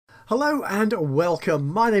Hello and welcome.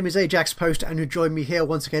 My name is Ajaxpost and you join me here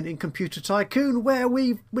once again in Computer Tycoon, where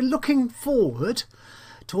we're looking forward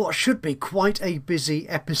to what should be quite a busy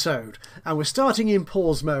episode. And we're starting in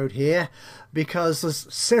pause mode here because there's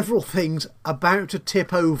several things about to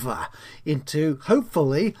tip over into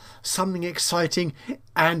hopefully something exciting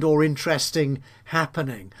and or interesting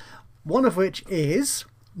happening. One of which is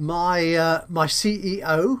my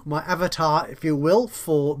CEO, my avatar, if you will,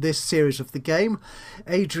 for this series of the game,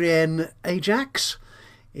 Adrienne Ajax,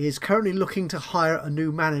 is currently looking to hire a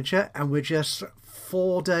new manager, and we're just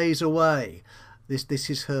 4 days away. This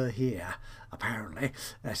is her here, apparently.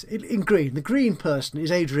 Yes, in green. The green person is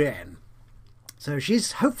Adrienne. So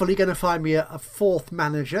she's hopefully going to find me a fourth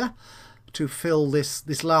manager to fill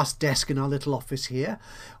this last desk in our little office here.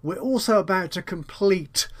 We're also about to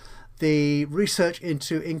complete the research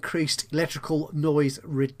into increased electrical noise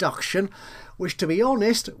reduction, which, to be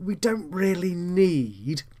honest, we don't really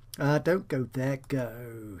need. Don't go there,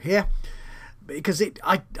 go here, because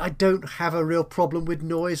I don't have a real problem with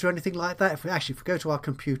noise or anything like that. If we go to our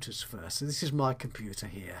computers first, so this is my computer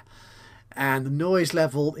here, and the noise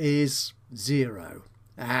level is 0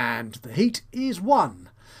 and the heat is 1.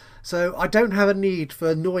 So I don't have a need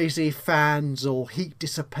for noisy fans or heat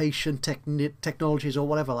dissipation technologies or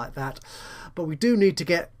whatever like that. But we do need to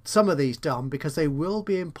get some of these done because they will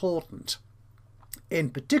be important.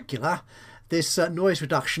 In particular, this noise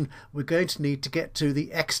reduction, we're going to need to get to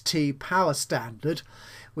the XT power standard,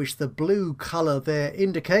 which the blue colour there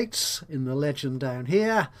indicates in the legend down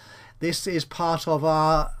here. This is part of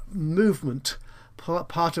our movement,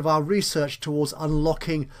 part of our research towards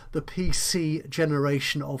unlocking the PC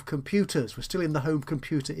generation of computers. We're still in the home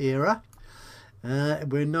computer era.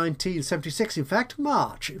 We're in 1976, in fact,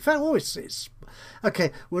 March. In fact, it's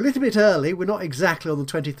okay. We're a little bit early. We're not exactly on the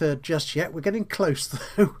 23rd just yet. We're getting close,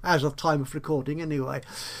 though, as of time of recording, anyway.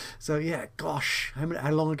 So yeah, gosh,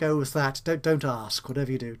 how long ago was that? Don't ask.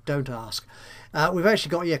 Whatever you do, don't ask. We've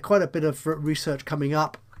actually got quite a bit of research coming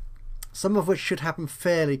up, some of which should happen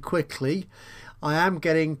fairly quickly. I am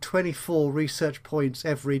getting 24 research points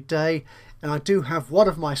every day, and I do have one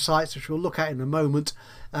of my sites, which we'll look at in a moment,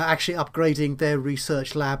 actually upgrading their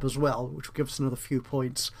research lab as well, which will give us another few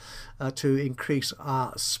points to increase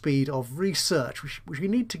our speed of research, which we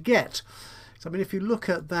need to get. So, I mean, if you look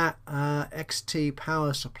at that XT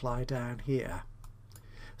power supply down here,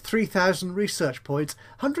 3,000 research points,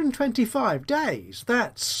 125 days.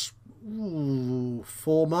 That's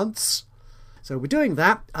 4 months. So we're doing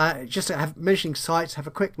that. Just to have mentioning sites, have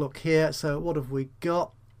a quick look here. So what have we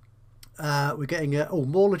got? We're getting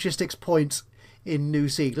more logistics points in New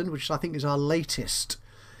Zealand, which I think is our latest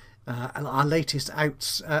site.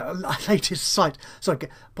 Sorry,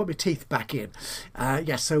 put my teeth back in.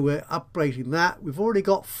 Yes, so we're upgrading that. We've already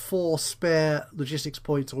got 4 spare logistics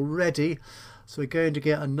points already, so we're going to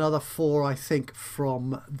get another 4, I think,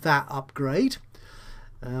 from that upgrade.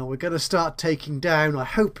 We're going to start taking down, I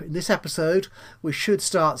hope in this episode, we should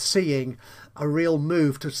start seeing a real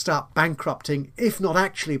move to start bankrupting, if not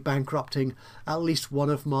actually bankrupting, at least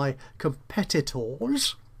one of my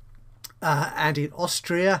competitors. And in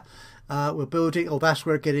Austria, we're building, that's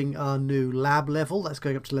where we're getting our new lab level. That's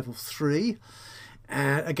going up to level 3.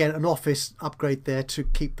 And again, an office upgrade there to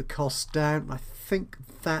keep the costs down. I think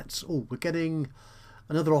that's, we're getting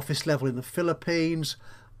another office level in the Philippines.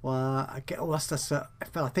 I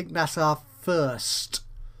think that's our first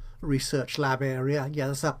research lab area. Yeah,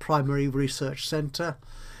 that's our primary research centre,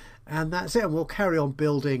 and that's it. And we'll carry on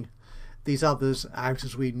building these others out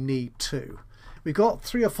as we need to. We've got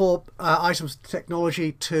 3 or 4 items of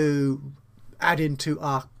technology to add into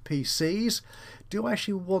our PCs. Do I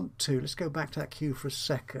actually want to? Let's go back to that queue for a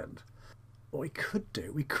second. What we could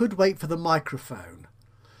do, we could wait for the microphone.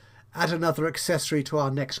 Add another accessory to our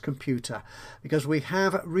next computer, because we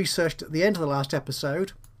have researched at the end of the last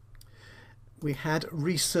episode, we had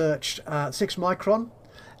researched 6 micron,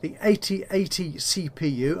 the 8080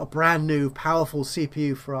 CPU, a brand new powerful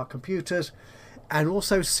CPU for our computers, and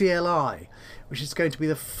also CLI, which is going to be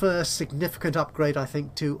the first significant upgrade, I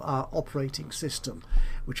think, to our operating system,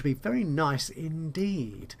 which will be very nice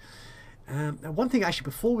indeed. And one thing actually,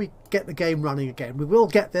 before we get the game running again, we will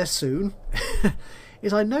get there soon,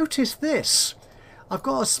 is I noticed this. I've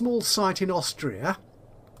got a small site in Austria.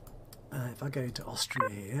 If I go into Austria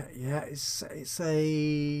here, yeah, it's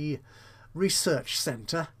a research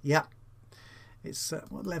centre. Yeah, it's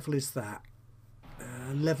what level is that?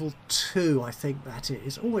 Level 2, I think that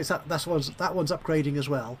is. Oh, that one's upgrading as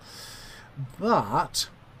well.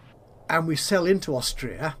 And we sell into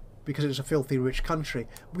Austria because it's a filthy rich country.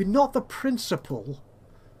 We're not the principal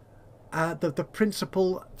the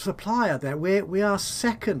principal supplier there. We are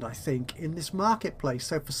second, I think, in this marketplace.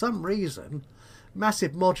 So for some reason,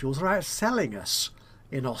 Massive Modules are outselling us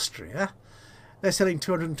in Austria. They're selling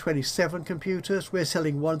 227 computers. We're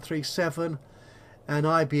selling 137, and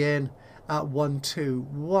IBM at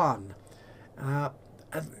 121.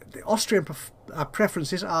 The Austrian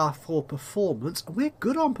preferences are for performance. We're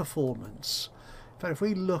good on performance. In fact, if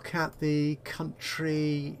we look at the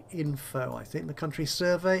country info, I think the country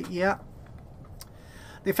survey, yeah.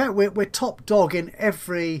 In fact, we're top dog in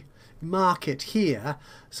every market here.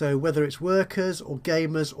 So whether it's workers or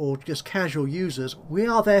gamers or just casual users, we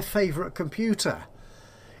are their favourite computer.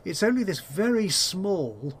 It's only this very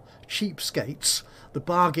small cheapskates, the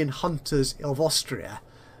bargain hunters of Austria,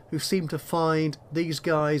 who seem to find these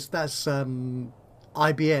guys, that's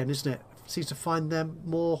IBM, isn't it? Seems to find them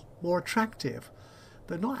more attractive.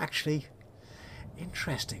 They're not actually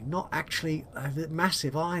interesting, not actually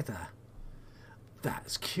massive either.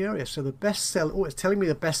 That's curious. So the best seller, oh, it's telling me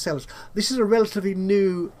the best sellers. This is a relatively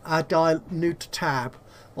new tab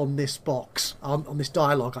on this box, on this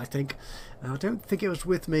dialogue, I think. I don't think it was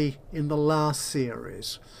with me in the last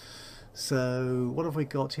series. So what have we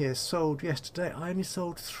got here? Sold yesterday. I only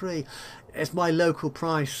sold 3. It's my local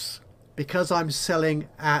price because I'm selling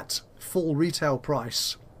at full retail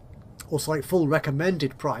price, or sorry, full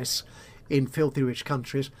recommended price in filthy rich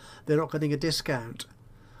countries. They're not getting a discount.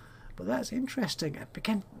 But that's interesting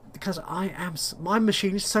again, because my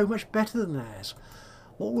machine is so much better than theirs.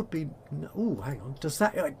 What would be? Oh, hang on. Does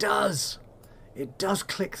that? Oh, it does. It does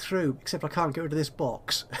click through. Except I can't get rid of this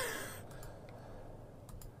box.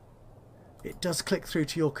 It does click through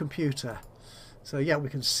to your computer. So yeah, we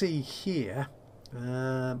can see here.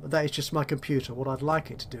 But that is just my computer. What I'd like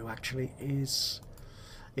it to do actually is,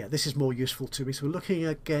 yeah, this is more useful to me. So we're looking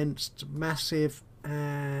against Massive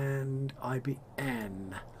and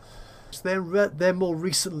IBM. So they're more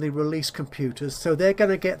recently released computers, so they're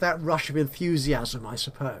going to get that rush of enthusiasm, I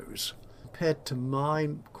suppose. Compared to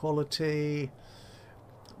mine, quality,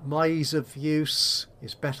 my ease of use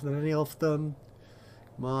is better than any of them.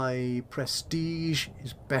 My prestige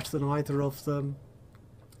is better than either of them.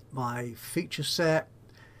 My feature set,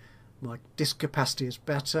 my disk capacity is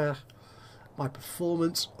better. My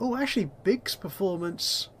performance, oh, actually Big's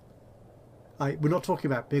performance, we're not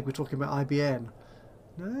talking about Big, we're talking about IBM.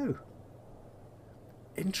 No.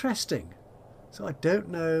 Interesting. So I don't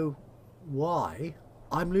know why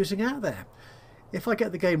I'm losing out there. If I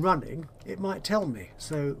get the game running, it might tell me.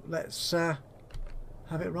 So let's have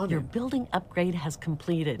it running. Your building upgrade has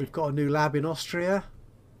completed. We've got a new lab in Austria.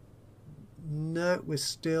 No, we're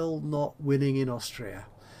still not winning in Austria.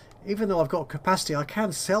 Even though I've got capacity, I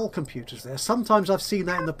can sell computers there. Sometimes I've seen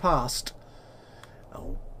that in the past.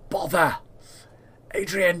 Oh, bother!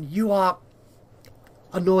 Adrian, you are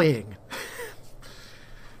annoying.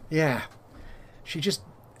 Yeah. She just,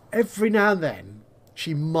 every now and then,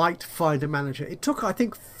 she might find a manager. It took, I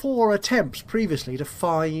think, 4 attempts previously to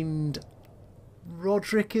find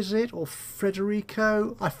Roderick, is it? Or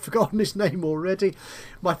Federico? I've forgotten his name already.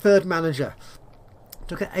 My third manager.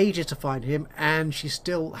 Took her ages to find him, and she's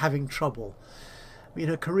still having trouble. I mean,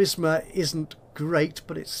 her charisma isn't great,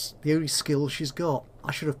 but it's the only skill she's got.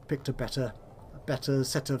 I should have picked a better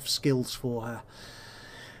set of skills for her.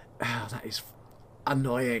 Oh, that is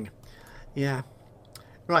annoying. Yeah.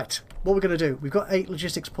 Right, what we're going to do, we've got 8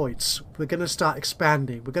 logistics points. We're going to start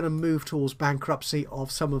expanding. We're going to move towards bankruptcy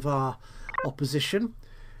of some of our opposition.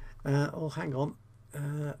 Oh, hang on.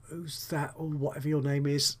 Who's that? Or whatever your name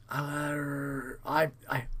is. I'm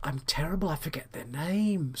terrible. I forget their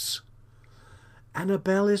names.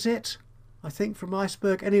 Annabelle, is it? I think from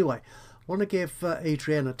Iceberg. Anyway, I want to give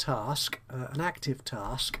Adrienne a task, an active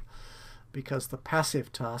task, because the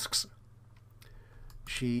passive tasks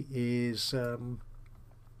she is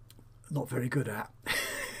not very good at.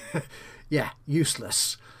 Yeah,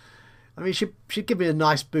 useless. I mean, she'd give me a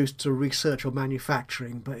nice boost to research or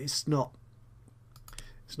manufacturing, but it's not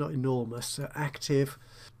enormous. So active.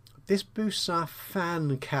 This boosts our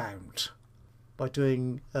fan count by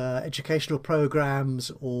doing educational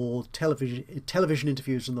programs or television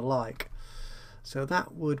interviews and the like. So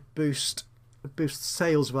that would boost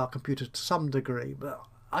sales of our computer to some degree. But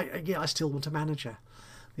I still want a manager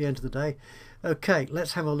at the end of the day. Okay,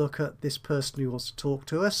 let's have a look at this person who wants to talk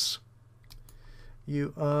to us.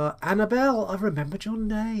 You are Annabelle. I remembered your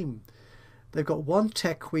name. They've got one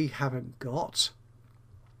tech we haven't got.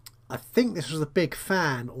 I think this was the big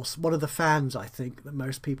fan, or one of the fans, I think, that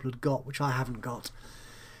most people had got, which I haven't got.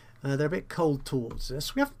 They're a bit cold towards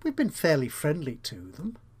us. We've been fairly friendly to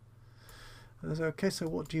them. Okay, so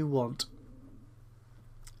what do you want?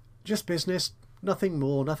 Just business. Nothing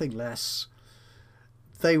more, nothing less.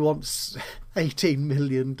 They want $18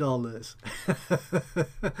 million.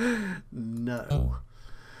 No.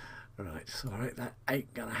 Right, sorry, that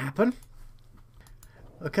ain't gonna happen.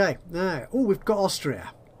 Okay, now, oh, we've got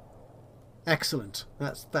Austria. Excellent.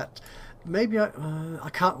 That's that. Maybe I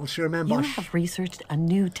can't actually remember. You have researched a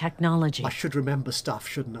new technology. I should remember stuff,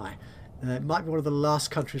 shouldn't I? It might be one of the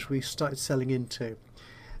last countries we started selling into.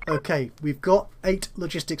 Okay, we've got 8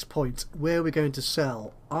 logistics points. Where are we going to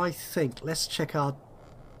sell? I think, let's check our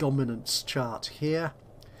dominance chart here.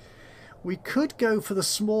 We could go for the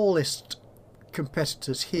smallest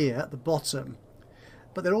competitors here at the bottom,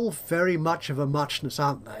 but they're all very much of a muchness,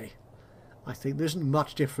 aren't they? I think there isn't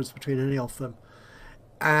much difference between any of them.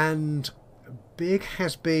 And Big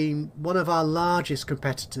has been one of our largest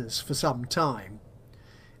competitors for some time.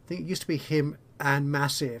 I think it used to be him and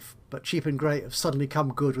Massive, but Cheap and Great have suddenly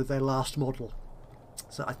come good with their last model.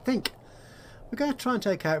 So I think we're going to try and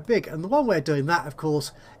take out Big. And the one way of doing that, of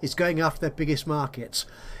course, is going after their biggest markets.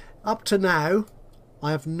 Up to now,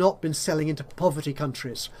 I have not been selling into poverty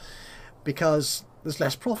countries because there's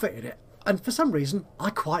less profit in it. And for some reason, I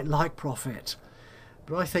quite like profit.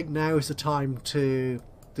 But I think now is the time to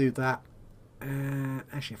do that.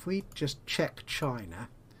 Actually, if we just check China.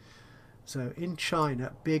 So in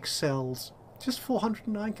China, Big sells just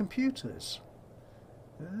 409 computers.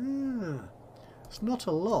 It's not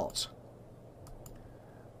a lot.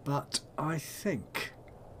 But I think,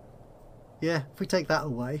 yeah, if we take that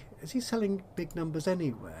away, is he selling big numbers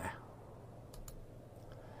anywhere?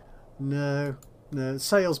 No,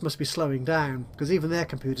 sales must be slowing down because even their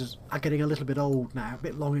computers are getting a little bit old now, a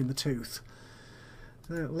bit long in the tooth.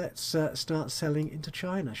 So let's start selling into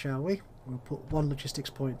China, shall we? We'll put 1 logistics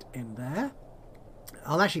point in there.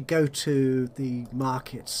 I'll actually go to the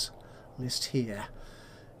markets list here.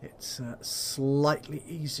 It's slightly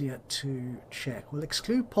easier to check. We'll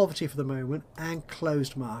exclude poverty for the moment and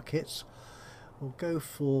closed markets. We'll go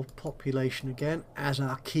for population again as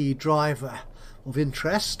our key driver of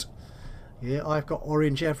interest. Here I've got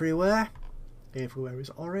orange everywhere. Everywhere is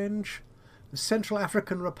orange. The Central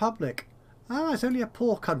African Republic. Ah, it's only a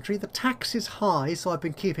poor country. The tax is high, so I've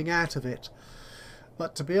been keeping out of it.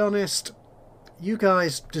 But to be honest, you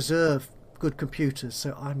guys deserve good computers,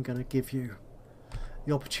 so I'm going to give you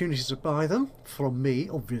the opportunity to buy them from me,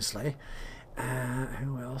 obviously.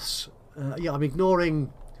 Who else? Yeah, I'm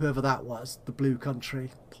ignoring whoever that was, the blue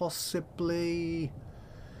country. Possibly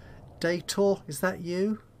Dator, is that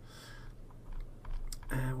you?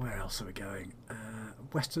 Where else are we going?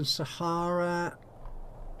 Western Sahara.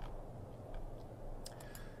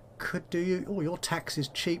 Could do you. Oh, your tax is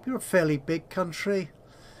cheap. You're a fairly big country.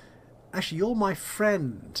 Actually, you're my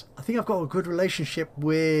friend. I think I've got a good relationship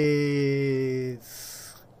with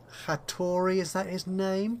Hattori, is that his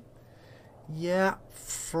name? Yeah,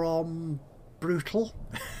 from Brutal.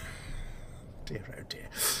 Dear, oh dear.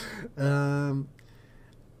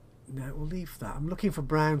 No, we'll leave that. I'm looking for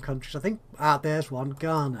brown countries. I think, there's one,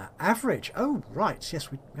 Ghana. Average. Oh, right.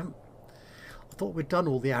 Yes, we haven't. I thought we'd done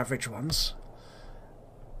all the average ones.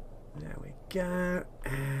 There we go.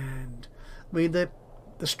 And I mean, the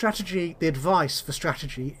strategy, the advice for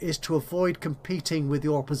strategy is to avoid competing with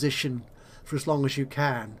your opposition for as long as you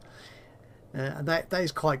can. And that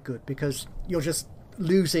is quite good because you're just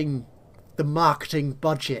losing the marketing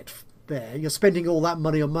budget there. You're spending all that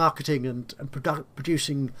money on marketing and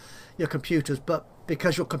producing your computers, but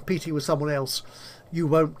because you're competing with someone else, you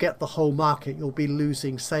won't get the whole market. You'll be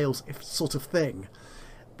losing sales, if sort of thing.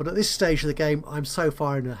 But at this stage of the game, I'm so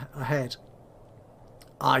far ahead.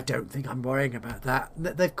 I don't think I'm worrying about that.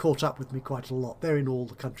 They've caught up with me quite a lot. They're in all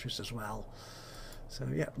the countries as well. So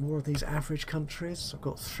yeah, more of these average countries. I've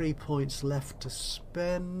got 3 points left to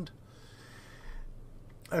spend.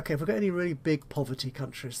 Okay, if we've got any really big poverty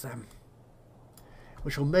countries then,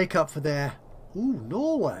 which will make up for their... Ooh,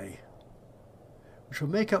 Norway. Which will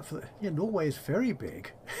make up for... Yeah, Norway is very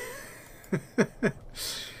big.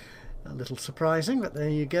 A little surprising, but there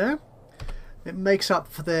you go. It makes up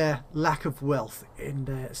for their lack of wealth in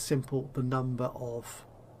the number of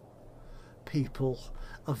people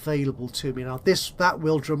available to me. Now that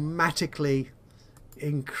will dramatically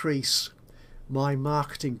increase my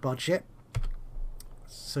marketing budget,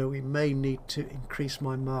 so we may need to increase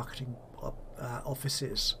my marketing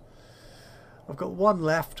offices. I've got 1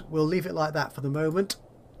 left. We'll leave it like that for the moment.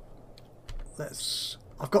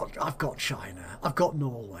 I've got China, I've got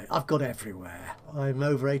Norway, I've got everywhere. I'm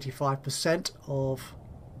over 85% of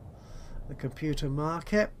the computer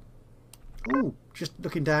market. Ooh, just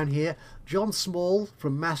looking down here, John Small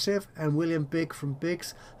from Massive and William Big from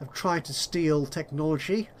Biggs have tried to steal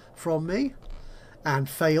technology from me and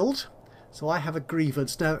failed. So I have a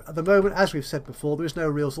grievance. Now, at the moment, as we've said before, there is no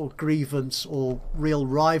real sort of grievance or real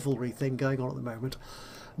rivalry thing going on at the moment.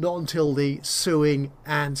 Not until the suing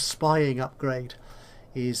and spying upgrade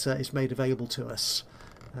is made available to us.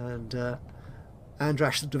 And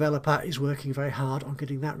Andrash, the developer, is working very hard on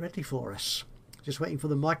getting that ready for us. Just waiting for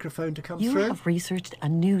the microphone to come through. You have researched a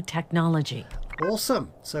new technology.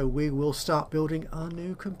 Awesome. So we will start building our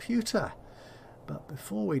new computer. But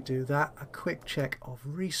before we do that, a quick check of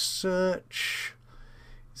research.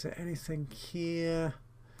 Is there anything here?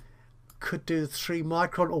 Could do the 3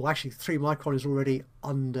 micron. Oh, actually 3 micron is already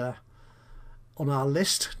on our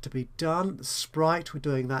list to be done. The sprite, we're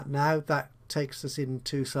doing that now. That takes us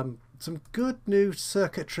into some good new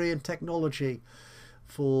circuitry and technology,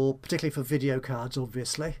 particularly for video cards,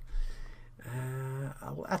 obviously.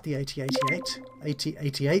 I will add the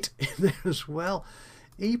 8088 in there as well.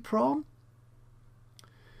 EEPROM.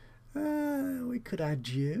 We could add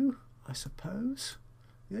you, I suppose.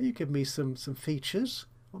 Yeah, you give me some features.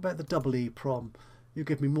 What about the double EEPROM? You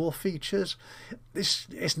give me more features.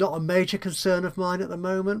 It's not a major concern of mine at the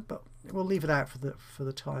moment, but we'll leave it out for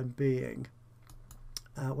the time being.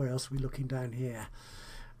 Where else are we looking down here?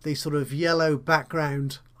 These sort of yellow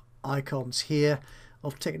background icons here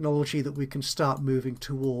of technology that we can start moving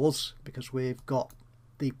towards, because we've got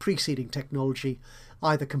the preceding technology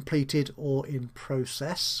either completed or in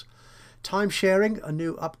process. Time sharing, a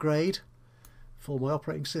new upgrade for my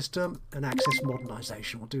operating system, and access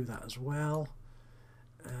modernization. We'll do that as well.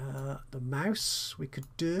 The mouse we could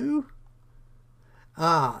do.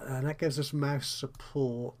 And that gives us mouse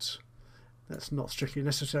support. That's not strictly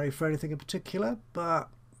necessary for anything in particular, but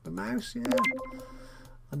the mouse, yeah.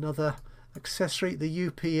 Another accessory, the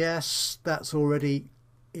UPS, that's already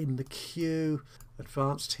in the queue.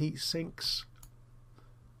 Advanced heat sinks.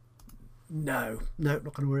 No, not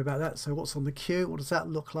going to worry about that. So what's on the queue? What does that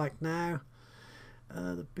look like now?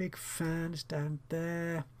 The big fan is down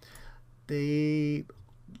there. The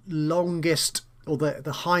longest or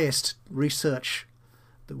the highest research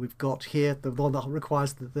that we've got here, the one that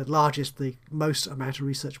requires the most amount of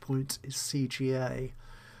research points, is CGA.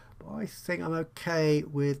 But I think I'm okay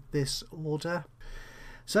with this order.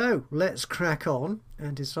 So let's crack on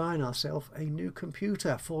and design ourselves a new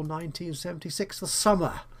computer for 1976, the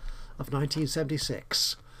summer of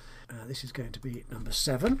 1976. This is going to be number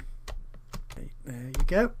 7. Okay, there you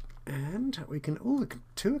go. And we can,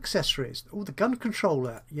 two accessories. The gun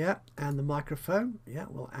controller, yeah, and the microphone, yeah,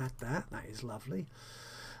 we'll add that. That is lovely.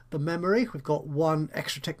 The memory, we've got one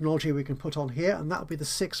extra technology we can put on here, and that'll be the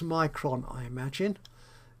 6 micron, I imagine.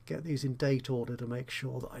 Get these in date order to make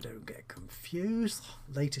sure that I don't get confused.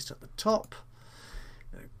 Latest at the top.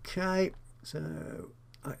 Okay, so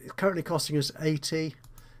it's currently costing us 80.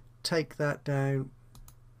 Take that down.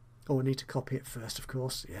 Oh, I need to copy it first, of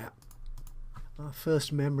course. Yeah. Our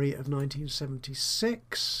first memory of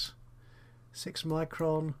 1976. 6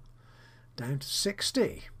 micron. Down to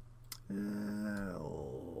 60.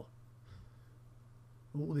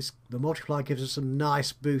 The multiplier gives us a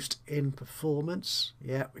nice boost in performance.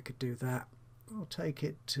 Yeah, we could do that. I'll take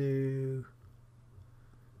it to,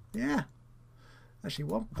 yeah, actually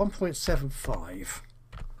 1.75.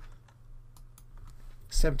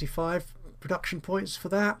 75 production points for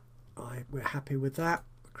that. We're happy with that.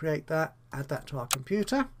 Create that, add that to our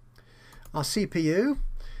computer. Our CPU,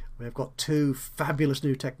 we've got 2 fabulous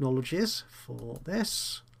new technologies for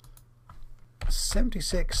this.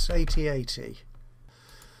 76, 80, 80.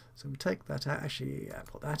 So we take that out, actually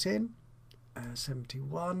put that in.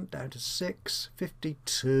 71 down to 6,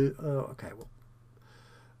 52. Oh, okay, we'll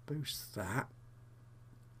boost that.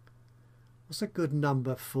 What's a good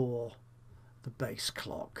number for the base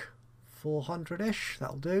clock? 400-ish,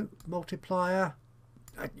 that'll do. Multiplier,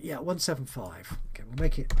 yeah, 175. Okay, we'll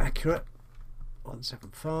make it accurate.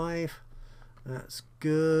 175. That's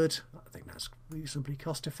good. I think that's reasonably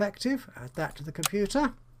cost effective. Add that to the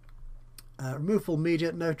computer. Removable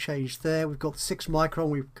media, no change there. We've got the 6 micron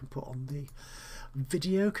we can put on the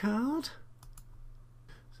video card.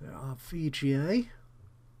 So our VGA.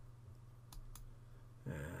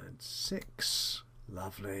 And 6.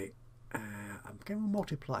 Lovely. I'm going to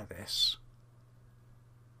multiply this.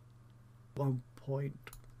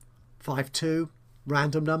 1.52.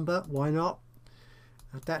 Random number. Why not?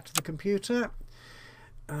 Add that to the computer.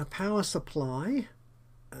 Power supply.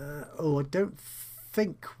 I don't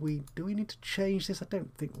think do we need to change this? I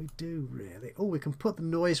don't think we do really. We can put the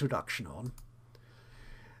noise reduction on,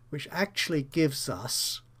 which actually gives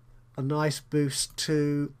us a nice boost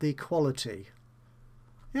to the quality.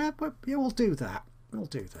 Yeah, but yeah, we'll do that. We'll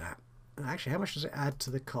do that. Actually, how much does it add to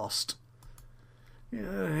the cost?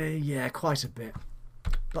 Yeah, quite a bit.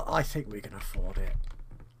 but I think we can afford it.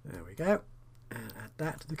 There we go. And add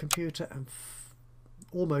that to the computer, and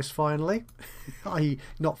almost finally, i.e.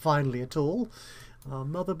 not finally at all, our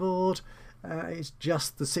motherboard is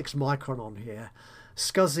just the 6 micron on here.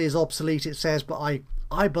 SCSI is obsolete, it says, but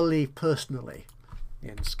I believe personally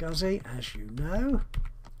in SCSI, as you know.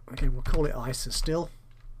 Again, we'll call it ISA still.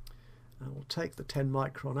 And we'll take the 10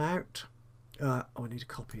 micron out. Oh, I need to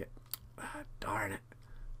copy it. Darn it.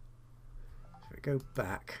 If we go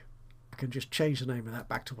back, I can just change the name of that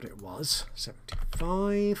back to what it was.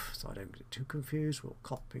 75, so I don't get too confused. We'll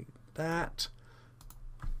copy that.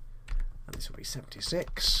 And this will be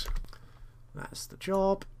 76. That's the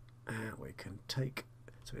job. And we can take,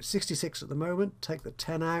 so it's 66 at the moment. Take the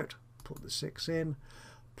 10 out, put the 6 in.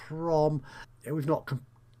 Prom, we've not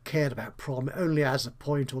cared about prom. It only adds a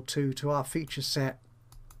point or two to our feature set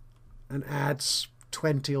and adds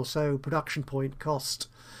 20 or so production point cost.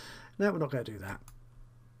 No, we're not going to do that.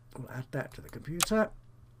 We'll add that to the computer.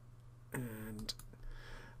 And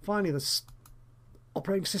finally, the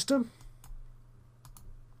operating system.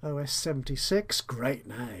 OS 76, great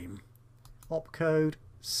name. Opcode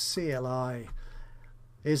CLI.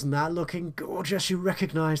 Isn't that looking gorgeous? You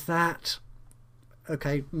recognise that?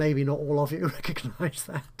 Okay, maybe not all of you recognise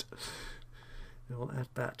that. We'll add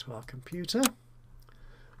that to our computer.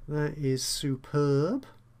 That is superb.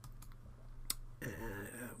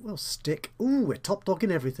 We'll stick... Ooh, we're top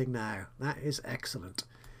dogging everything now. That is excellent.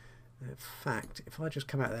 In fact, if I just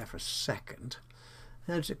come out there for a second,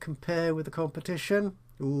 how does it compare with the competition?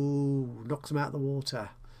 Ooh, knocks them out of the water.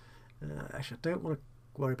 Actually, I don't want to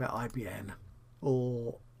worry about IBM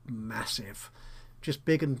or Massive. Just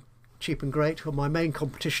big and cheap and great for my main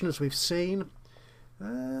competition, as we've seen.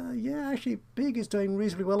 Yeah, actually, Big is doing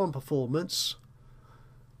reasonably well on performance.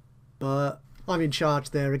 But I'm in charge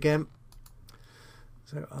there again.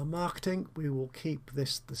 So our marketing, we will keep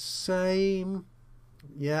this the same.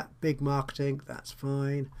 Yeah, Big marketing, that's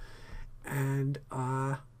fine. And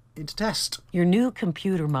into test. Your new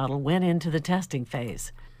computer model went into the testing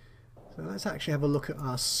phase. So let's actually have a look at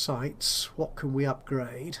our sites. What can we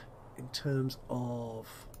upgrade in terms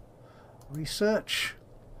of research?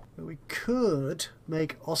 We could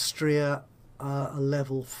make Austria a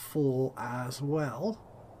level 4 as well.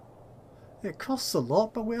 It costs a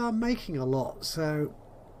lot, but we are making a lot, so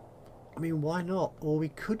I mean, why not? Or we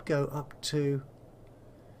could go up to...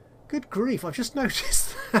 Good grief, I've just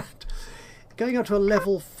noticed that going up to a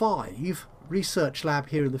level 5 research lab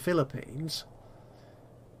here in the Philippines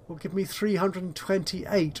will give me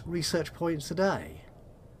 328 research points a day.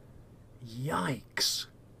 Yikes.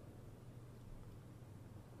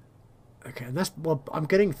 Okay, and that's, well, I'm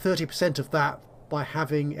getting 30% of that by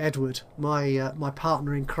having Edward, my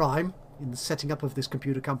partner in crime, in the setting up of this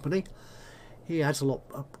computer company. He adds a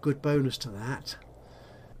good bonus to that.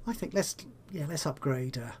 I think let's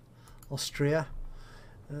upgrade Austria.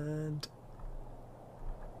 And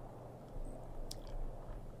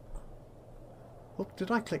oh,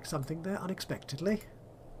 did I click something there unexpectedly?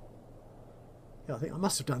 Yeah, I think I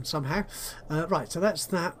must have done somehow. Right, so that's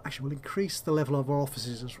that. Actually, we'll increase the level of our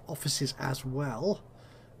offices as well,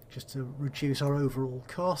 just to reduce our overall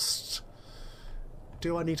costs.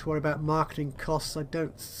 Do I need to worry about marketing costs? I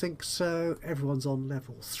don't think so. Everyone's on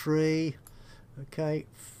level 3. Okay.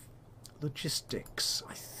 Logistics,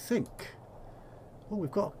 I think. Oh, we've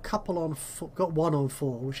got a couple on 4, got one on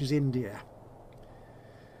 4, which is India.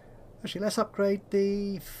 Actually, let's upgrade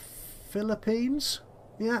the Philippines.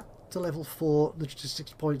 Yeah, to level 4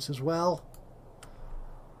 logistics points as well.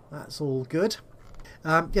 That's all good.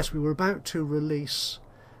 Yes, we were about to release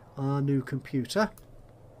our new computer,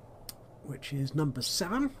 which is number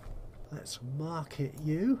 7. Let's market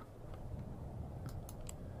you.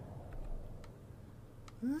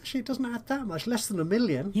 Actually, it doesn't add that much, less than 1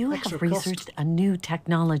 million. You have researched a new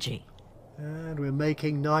technology. And we're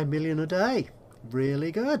making 9 million a day.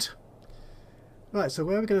 Really good. Right, so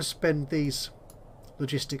where are we going to spend these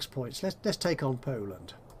logistics points? Let's take on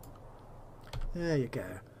Poland. There you go.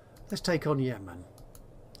 Let's take on Yemen.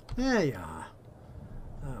 There you are.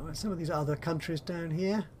 Some of these other countries down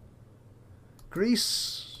here.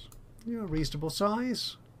 Greece, you're a reasonable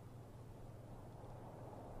size.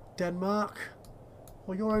 Denmark,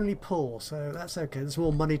 well, you're only poor, so that's okay. There's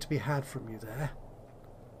more money to be had from you there.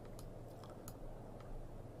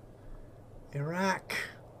 Iraq,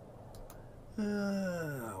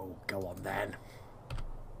 oh, go on then.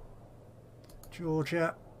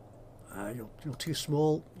 Georgia, you're too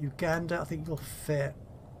small. Uganda, I think you're fair.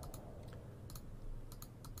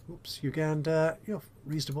 Oops, Uganda, you're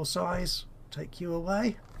reasonable size. Take you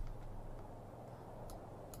away.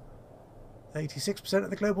 86% of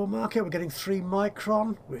the global market. We're getting 3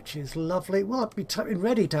 micron, which is lovely. We'll be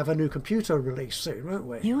ready to have a new computer release soon, won't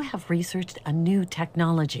we? You have researched a new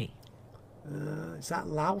technology. Is that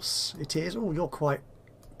Laos? It is. Oh, you're quite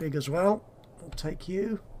big as well. I'll take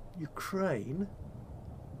you. Ukraine.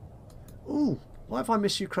 Oh, why have I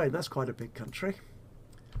missed Ukraine? That's quite a big country.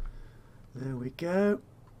 There we go.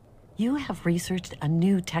 You have researched a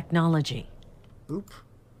new technology. Oop.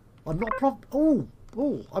 I'm not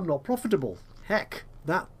I'm not profitable. Heck,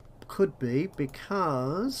 that could be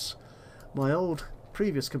because my old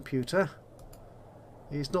previous computer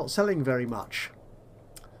is not selling very much.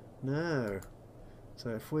 No.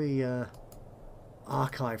 So if we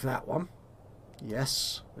archive that one.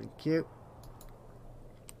 Yes, thank you.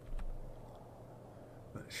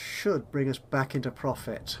 That should bring us back into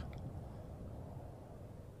profit.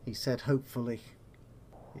 He said hopefully.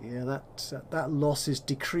 Yeah, that loss is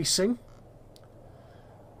decreasing.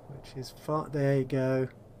 Which is far. There you go.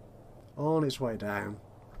 On its way down.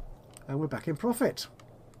 And we're back in profit.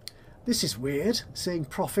 This is weird, seeing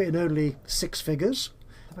profit in only 6 figures.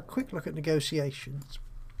 Have a quick look at negotiations.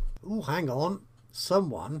 Oh, hang on.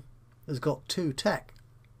 Someone has got 2 tech.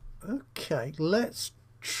 Okay, let's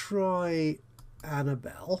try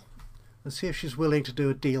Annabelle and see if she's willing to do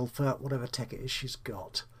a deal for whatever tech it is she's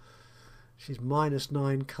got. She's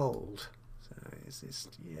 -9 cold. So is this,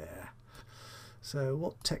 yeah. So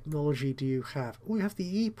what technology do you have? Oh, you have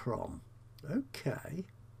the EEPROM. Okay.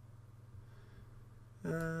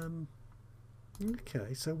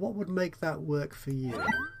 Okay, so what would make that work for you?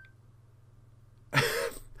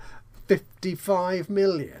 55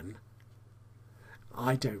 million?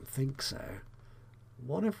 I don't think so.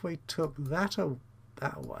 What if we took that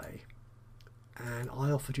away and I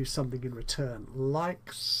offered you something in return,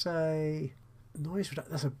 like say noise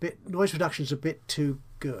reduction's a bit too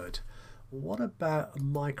good. What about a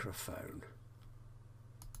microphone?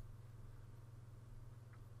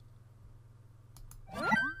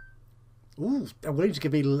 Ooh, they're willing to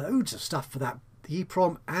give me loads of stuff for that. The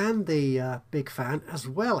EEPROM and the big fan, as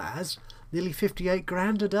well as nearly 58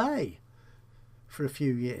 grand a day for a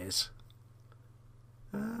few years.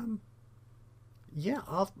 Yeah,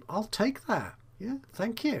 I'll take that. Yeah,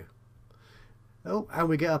 thank you. Oh, and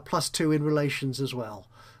we get a +2 in relations as well.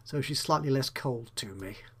 So she's slightly less cold to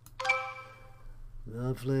me.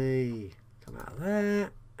 Lovely. Come out of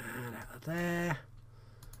there and out of there.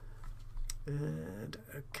 And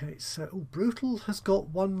okay, so Brutal has got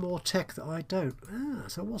 1 more tech that I don't. Ah,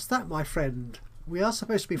 so what's that, my friend? We are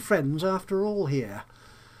supposed to be friends after all here.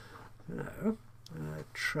 No.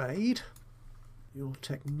 Trade. Your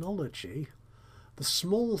technology. The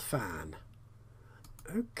small fan.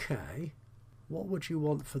 Okay. What would you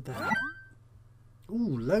want for that?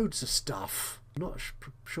 Ooh, loads of stuff. I'm not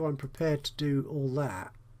sure I'm prepared to do all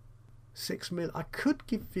that. 6 million. I could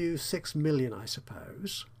give you 6 million, I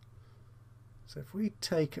suppose. So if we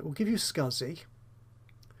take it, we'll give you SCSI.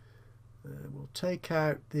 We'll take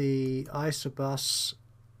out the Isobus,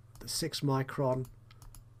 the 6 micron,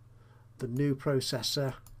 the new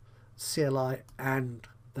processor, CLI, and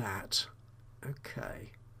that.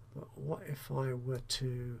 Okay. But what if I were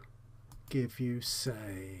to give you,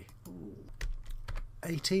 say,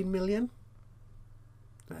 18 million?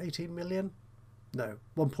 18 million? No,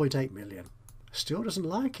 1.8 million. Still doesn't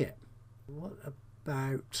like it. What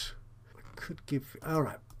about... could give...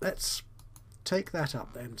 Alright, let's take that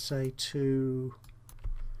up then, say to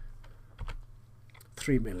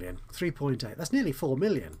 3 million. 3.8. That's nearly 4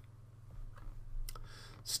 million.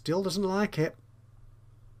 Still doesn't like it.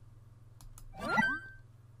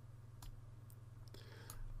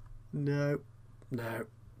 No,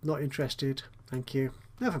 not interested. Thank you.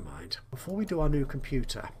 Never mind. Before we do our new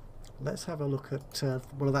computer, let's have a look at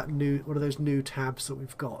one of those new tabs that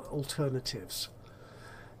we've got. Alternatives.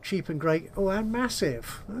 Cheap and great. Oh, and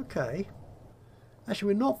massive. Okay.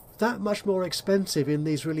 Actually, we're not that much more expensive in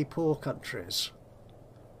these really poor countries.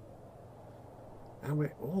 And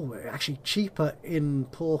we're actually cheaper in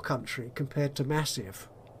poor country compared to massive.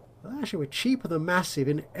 Actually, we're cheaper than massive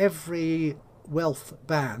in every wealth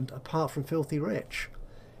band apart from filthy rich.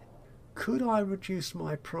 Could I reduce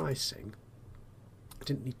my pricing? I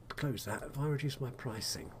didn't need to close that. If I reduce my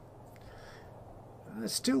pricing, I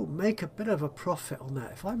still make a bit of a profit on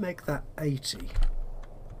that. If I make that 80, take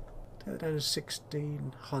that down to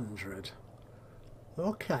 1600.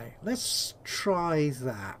 Okay, let's try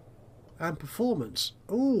that. And performance.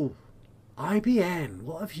 Oh, IBN,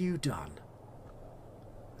 what have you done?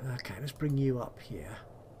 Okay, let's bring you up here.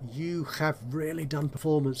 You have really done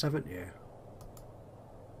performance, haven't you?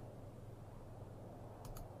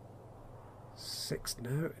 6.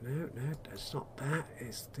 No, that's not that.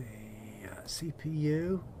 It's the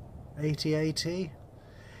CPU 8080.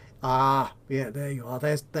 Ah, yeah, there you are.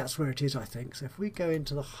 That's where it is, I think. So if we go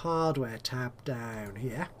into the hardware tab down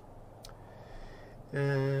here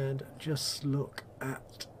and just look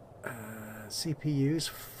at CPUs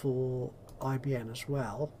for IBM as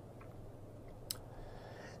well.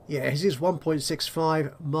 Yeah, his is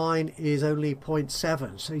 1.65, mine is only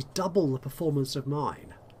 0.7, so he's double the performance of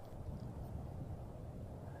mine.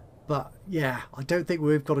 But yeah, I don't think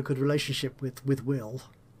we've got a good relationship with Will,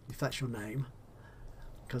 if that's your name.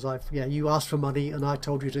 Because you asked for money and I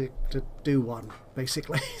told you to do one,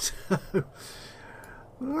 basically. So,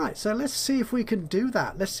 alright, so let's see if we can do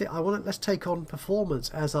that. Let's take on performance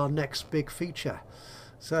as our next big feature.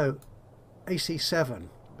 So AC7,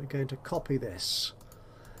 we're going to copy this.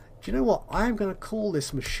 Do you know what? I am going to call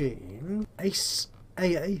this machine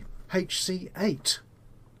HC8.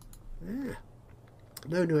 Yeah.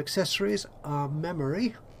 No new accessories. Our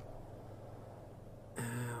memory.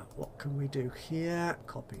 What can we do here?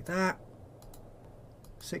 Copy that.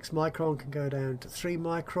 6 micron can go down to 3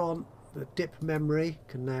 micron. The DIP memory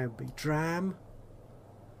can now be DRAM.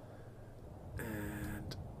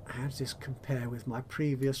 And how does this compare with my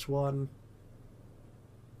previous one?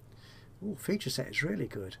 Oh, feature set is really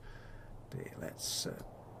good. Let's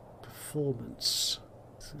performance.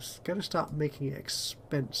 So it's going to start making it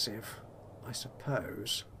expensive, I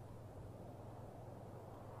suppose.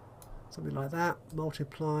 Something like that.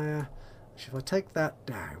 Multiplier. If I take that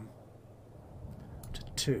down to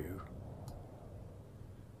 2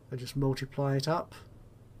 and just multiply it up.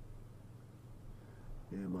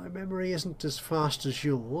 Yeah, my memory isn't as fast as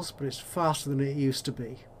yours, but it's faster than it used to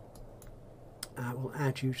be. We'll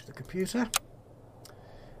add you to the computer.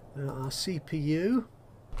 Our CPU,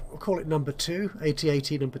 we'll call it number 2,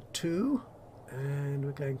 8080 number 2, and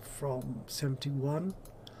we're going from 71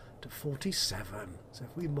 to 47. So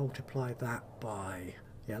if we multiply that by,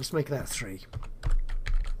 let's make that 3.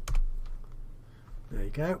 There you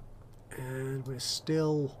go. And we're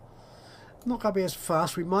still not going to be as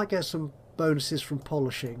fast. We might get some bonuses from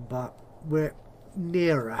polishing, but we're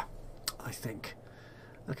nearer, I think.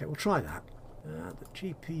 Okay, we'll try that. The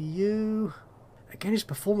GPU, again, his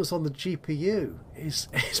performance on the GPU is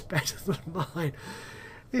better than mine.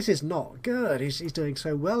 This is not good. He's doing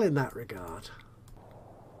so well in that regard.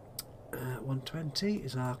 120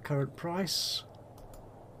 is our current price.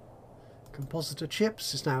 Compositor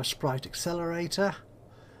chips is now a sprite accelerator,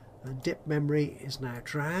 and DIP memory is now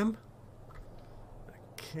DRAM.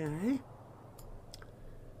 Okay,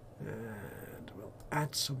 and we'll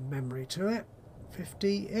add some memory to it,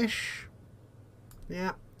 50-ish.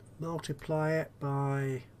 Yeah, multiply it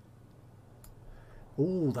by,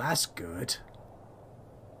 oh, that's good,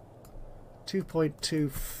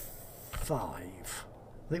 2.25.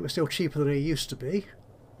 I think we're still cheaper than it used to be.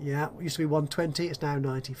 Yeah, it used to be 120, it's now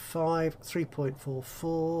 95,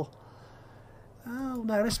 3.44. Oh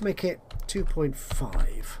no, let's make it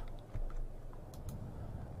 2.5.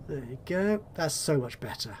 There you go, that's so much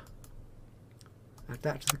better. Add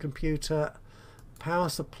that to the computer. Power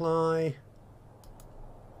supply.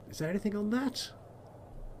 Is there anything on that?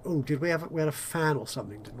 Oh, we had a fan or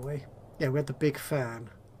something, didn't we? Yeah, we had the big fan,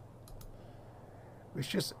 which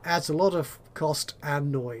just adds a lot of cost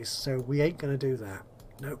and noise, so we ain't going to do that.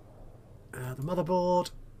 Nope. The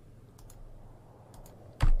motherboard.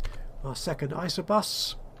 Our second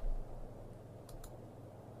isobus.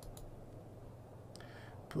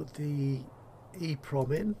 Put the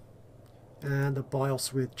EEPROM in, and the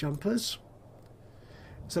BIOS with jumpers.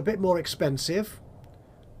 It's a bit more expensive,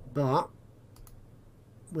 but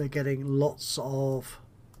we're getting lots of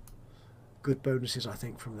good bonuses, I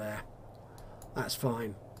think, from there. That's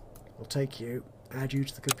fine. We'll take you, add you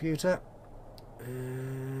to the computer.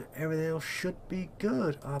 Everything else should be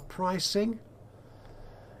good. Our pricing,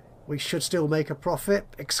 we should still make a profit,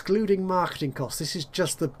 excluding marketing costs. This is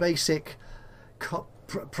just the basic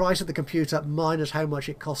price of the computer minus how much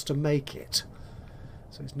it costs to make it.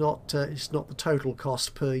 So it's not the total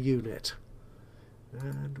cost per unit.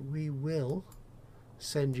 And we will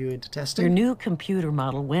send you into testing. Your new computer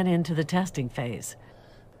model went into the testing phase.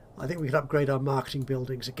 I think we could upgrade our marketing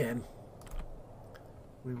buildings again.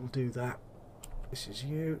 We will do that. This is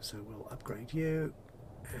you, so we'll upgrade you,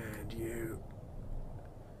 and you,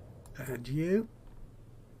 and you.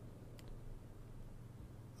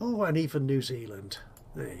 Oh, and even New Zealand.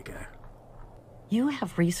 There you go. You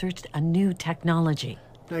have researched a new technology.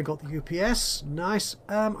 Now got the UPS. Nice.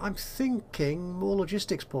 I'm thinking more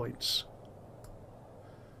logistics points.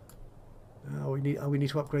 We need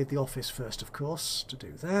to upgrade the office first, of course, to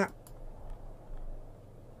do that.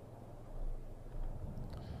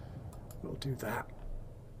 We'll do that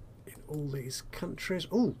in all these countries.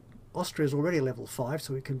 Oh, Austria's already level 5,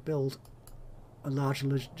 so we can build a large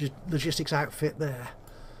logistics outfit there.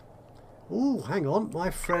 Oh, hang on. My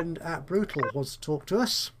friend at Brutal wants to talk to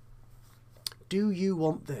us. Do you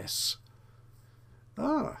want this?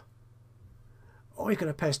 Ah. Oh, you're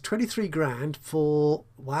going to pay us 23 grand for,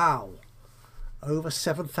 wow, over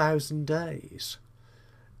 7,000 days.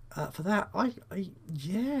 For that,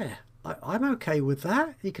 yeah, I'm okay with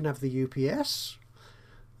that. He can have the UPS.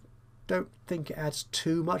 Don't think it adds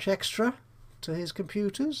too much extra to his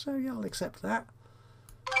computers, so yeah, I'll accept that.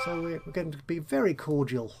 So we're going to be very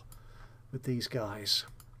cordial with these guys.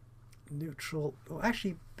 Neutral, oh,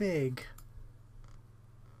 actually big.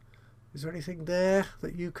 Is there anything there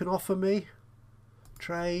that you can offer me?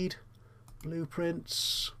 Trade,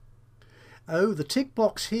 blueprints. Oh, the tick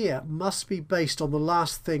box here must be based on the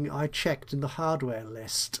last thing I checked in the hardware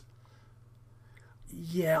list.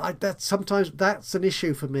 Yeah, sometimes that's an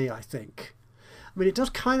issue for me, I think. I mean, it does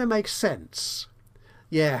kind of make sense.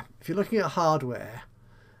 Yeah, if you're looking at hardware,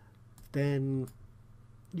 then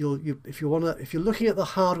if you're looking at the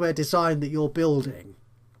hardware design that you're building,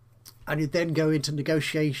 and you then go into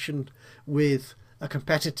negotiation with a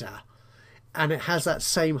competitor, and it has that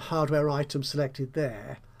same hardware item selected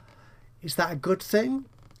there, is that a good thing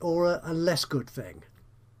or a less good thing?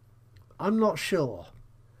 I'm not sure,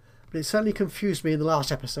 but it certainly confused me in the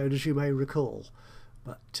last episode, as you may recall.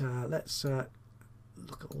 But let's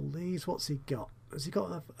look at all these. What's he got? Has he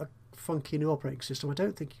got a funky new operating system? I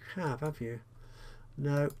don't think you have you?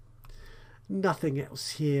 No. Nothing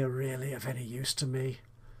else here really of any use to me.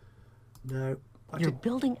 No. Your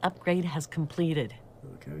building upgrade has completed.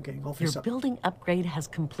 Okay, we're getting office Your building upgrade has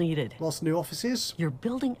completed. Lots of new offices. Your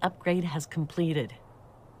building upgrade has completed.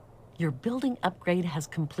 Your building upgrade has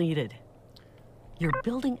completed. Your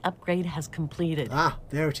building upgrade has completed. Ah,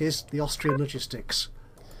 there it is. The Austrian logistics.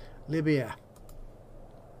 Libya.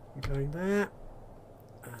 You're going there.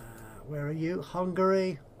 Where are you?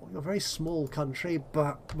 Hungary. Well, you're a very small country,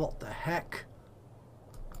 but what the heck?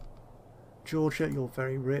 Georgia, you're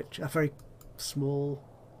very rich. Very small.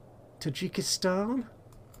 Tajikistan.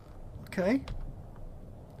 Okay.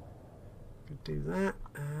 Could do that.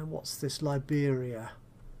 And what's this? Liberia.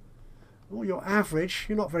 Oh, you're average.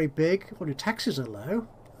 You're not very big. Well, your taxes are low.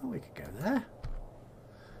 Oh, we could go there.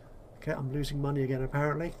 Okay, I'm losing money again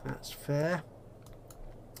apparently. That's fair.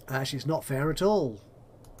 Actually, it's not fair at all.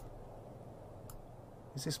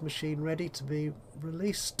 Is this machine ready to be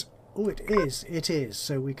released? Oh, it is. It is.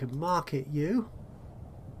 So we can market you.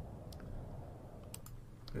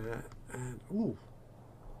 And ooh,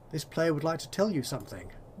 this player would like to tell you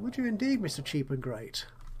something. Would you indeed, Mr. Cheap and Great?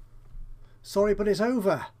 Sorry, but it's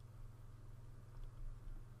over.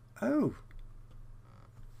 Oh.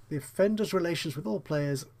 The offender's relations with all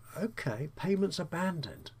players. Okay, payments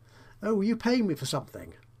abandoned. Oh, will you pay me for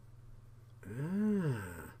something? Ah.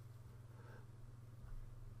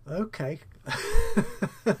 Okay.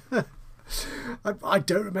 I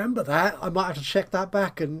don't remember that. I might have to check that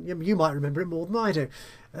back, and you might remember it more than I do.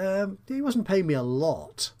 He wasn't paying me a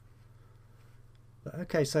lot. But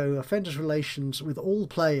okay, so offender's relations with all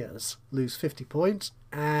players lose 50 points,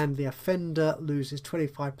 and the offender loses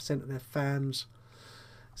 25% of their fans.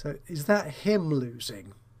 So is that him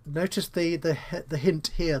losing? Notice the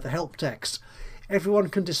hint here, the help text. Everyone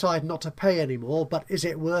can decide not to pay anymore, but is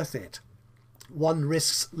it worth it? One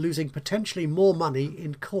risks losing potentially more money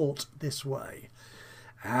in court this way.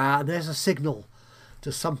 And there's a signal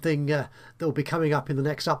to something that will be coming up in the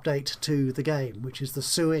next update to the game, which is the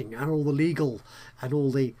suing and all the legal and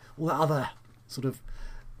all the other sort of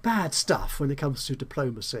bad stuff when it comes to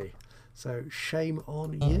diplomacy. So shame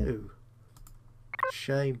on you.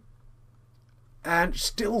 Shame. And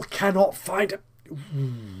still cannot find it.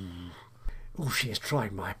 Oh, she is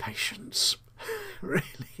trying my patience.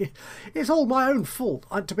 Really, it's all my own fault.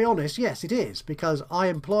 To be honest, yes, it is, because I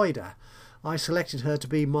employed her. I selected her to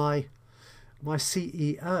be my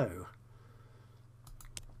CEO.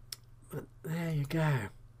 But there you go.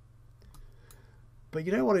 But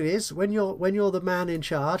you know what it is? When you're the man in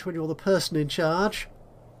charge, when you're the person in charge,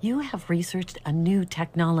 you have researched a new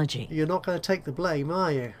technology. You're not going to take the blame,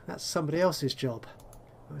 are you? That's somebody else's job.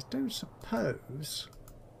 I don't suppose.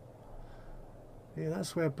 Yeah,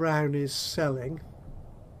 that's where Brown is selling.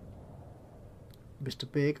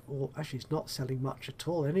 Mr. Big, or actually he's not selling much at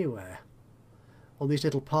all anywhere. On these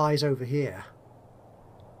little pies over here.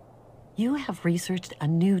 You have researched a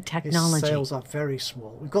new technology. His sales are very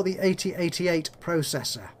small. We've got the 8088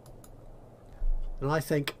 processor. And I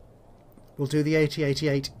think we'll do the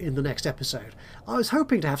 8088 in the next episode. I was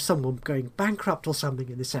hoping to have someone going bankrupt or something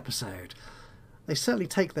in this episode. They certainly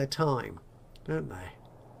take their time, don't they?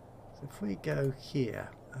 So if we go here,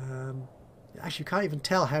 actually you can't even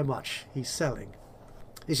tell how much he's selling.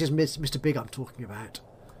 This is Mr. Big I'm talking about.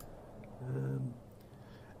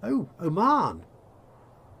 Oh, Oman.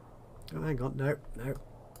 Oh, hang on, no,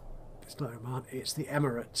 it's not Oman. It's the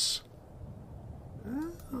Emirates.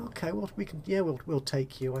 Okay, well we can. Yeah, we'll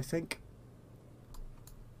take you. I think.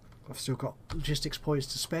 I've still got logistics points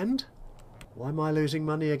to spend. Why am I losing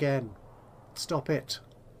money again? Stop it.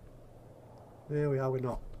 There we are. We're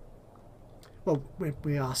not. Well,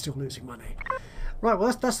 we are still losing money. Right.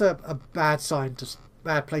 Well, that's a bad sign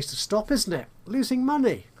bad place to stop, isn't it? Losing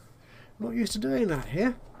money. I'm not used to doing that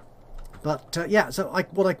here. But yeah. So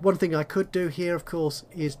one thing I could do here, of course,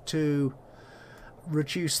 is to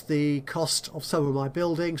reduce the cost of some of my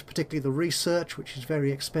buildings, particularly the research, which is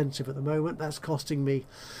very expensive at the moment. That's costing me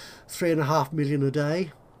 3.5 million a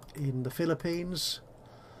day in the Philippines.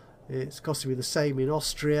 It's costing me the same in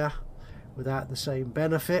Austria without the same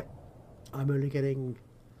benefit. I'm only getting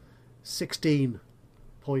 16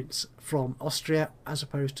 points from Austria as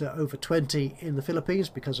opposed to over 20 in the Philippines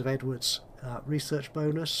because of Edward's research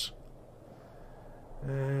bonus.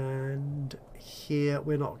 And here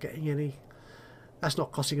we're not getting any. That's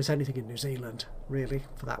not costing us anything in New Zealand, really,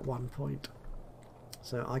 for that 1 point.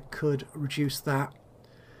 So I could reduce that.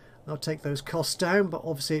 I'll take those costs down, but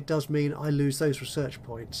obviously it does mean I lose those research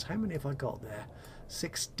points. How many have I got there?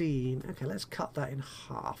 16. Okay, let's cut that in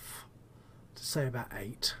half to say about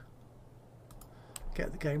 8.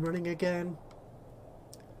 Get the game running again.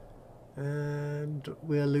 And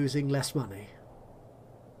we're losing less money.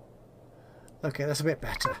 Okay, that's a bit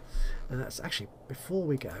better. And that's actually, before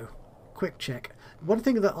we go, quick check. One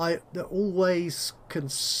thing that always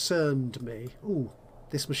concerned me. Ooh,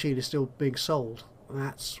 this machine is still being sold.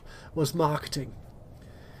 Was marketing,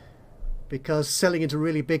 because selling into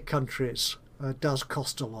really big countries does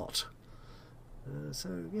cost a lot.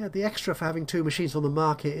 So yeah, the extra for having 2 machines on the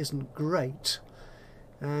market isn't great,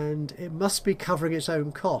 and it must be covering its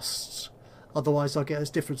own costs. Otherwise, I'll get a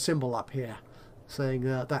different symbol up here saying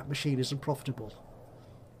that machine isn't profitable.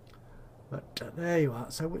 But there you are.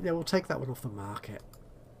 So yeah, we'll take that one off the market.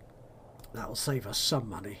 That will save us some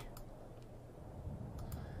money.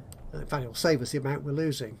 In fact, it will save us the amount we're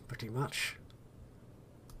losing, pretty much.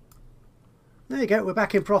 There you go, we're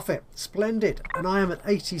back in profit. Splendid. And I am at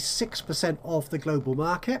 86% of the global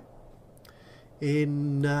market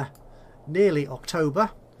in nearly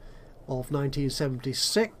October of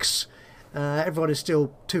 1976. Everyone is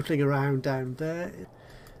still tootling around down there.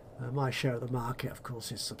 My share of the market, of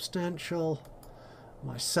course, is substantial.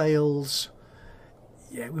 My sales,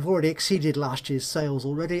 yeah, we've already exceeded last year's sales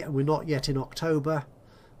already, and we're not yet in October.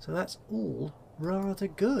 So that's all rather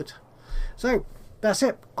good. So that's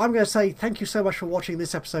it. I'm going to say thank you so much for watching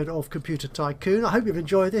this episode of Computer Tycoon. I hope you've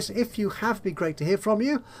enjoyed this. If you have, it'd be great to hear from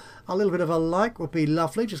you. A little bit of a like would be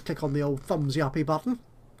lovely. Just click on the old thumbsy uppy button.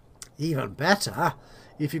 Even better,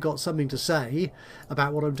 if you've got something to say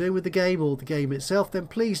about what I'm doing with the game or the game itself, then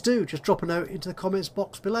please do. Just drop a note into the comments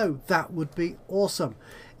box below. That would be awesome.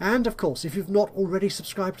 And of course, if you've not already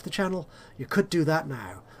subscribed to the channel, you could do that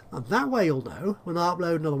now. And that way you'll know when I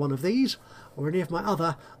upload another one of these or any of my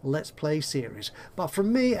other Let's Play series. But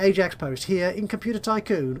from me, Ajaxpost, here in Computer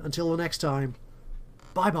Tycoon, until the next time,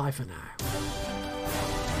 bye-bye for now.